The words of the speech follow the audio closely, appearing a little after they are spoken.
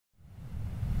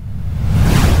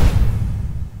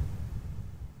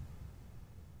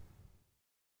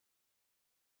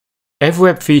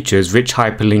EverWeb features rich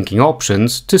hyperlinking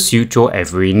options to suit your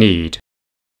every need.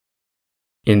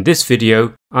 In this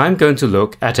video, I'm going to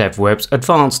look at EverWeb's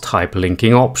advanced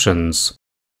hyperlinking options.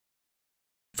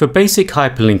 For basic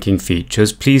hyperlinking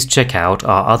features, please check out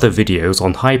our other videos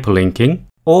on hyperlinking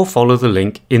or follow the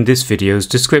link in this video's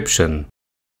description.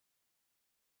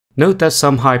 Note that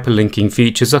some hyperlinking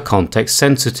features are context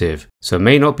sensitive, so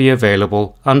may not be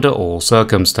available under all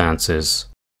circumstances.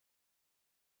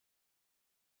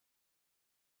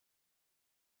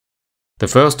 The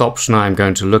first option I am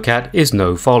going to look at is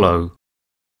nofollow.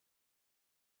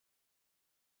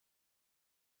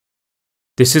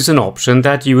 This is an option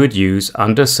that you would use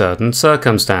under certain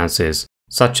circumstances,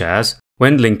 such as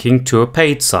when linking to a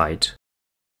paid site,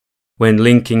 when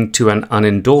linking to an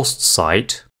unendorsed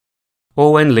site,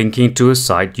 or when linking to a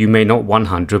site you may not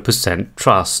 100%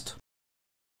 trust.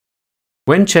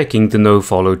 When checking the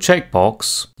nofollow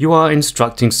checkbox, you are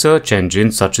instructing search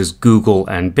engines such as Google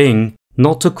and Bing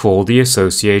not to crawl the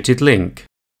associated link.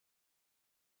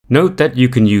 Note that you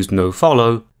can use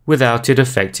nofollow without it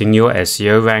affecting your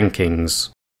SEO rankings.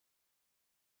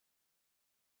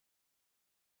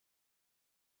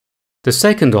 The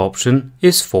second option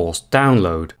is forced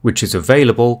download, which is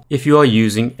available if you are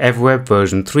using EverWeb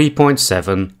version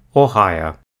 3.7 or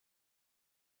higher.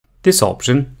 This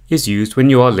option is used when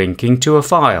you are linking to a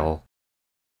file.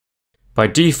 By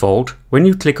default, when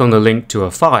you click on the link to a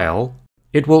file,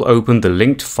 it will open the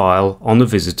linked file on the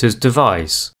visitor's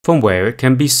device, from where it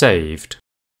can be saved.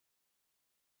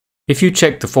 If you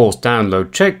check the forced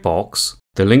download checkbox,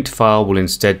 the linked file will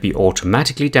instead be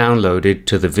automatically downloaded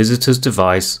to the visitor's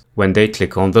device when they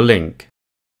click on the link.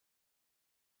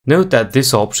 Note that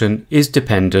this option is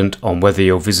dependent on whether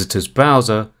your visitor's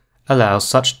browser allows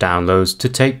such downloads to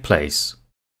take place.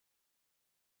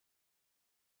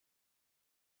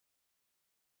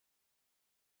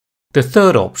 The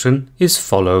third option is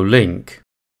follow link.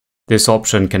 This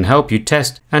option can help you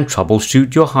test and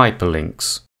troubleshoot your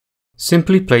hyperlinks.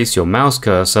 Simply place your mouse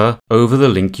cursor over the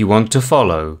link you want to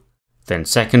follow, then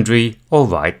secondary or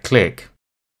right click.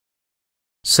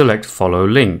 Select follow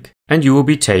link and you will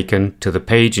be taken to the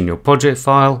page in your project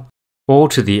file or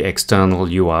to the external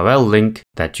URL link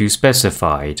that you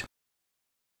specified.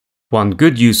 One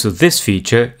good use of this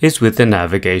feature is with the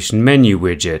navigation menu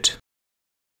widget.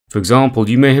 For example,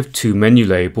 you may have two menu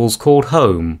labels called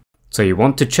Home, so you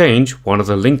want to change one of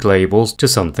the link labels to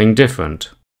something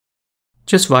different.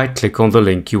 Just right-click on the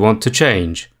link you want to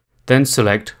change, then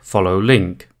select Follow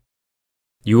Link.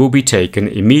 You will be taken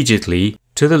immediately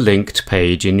to the linked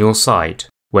page in your site,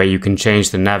 where you can change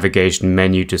the navigation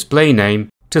menu display name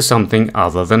to something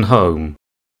other than Home.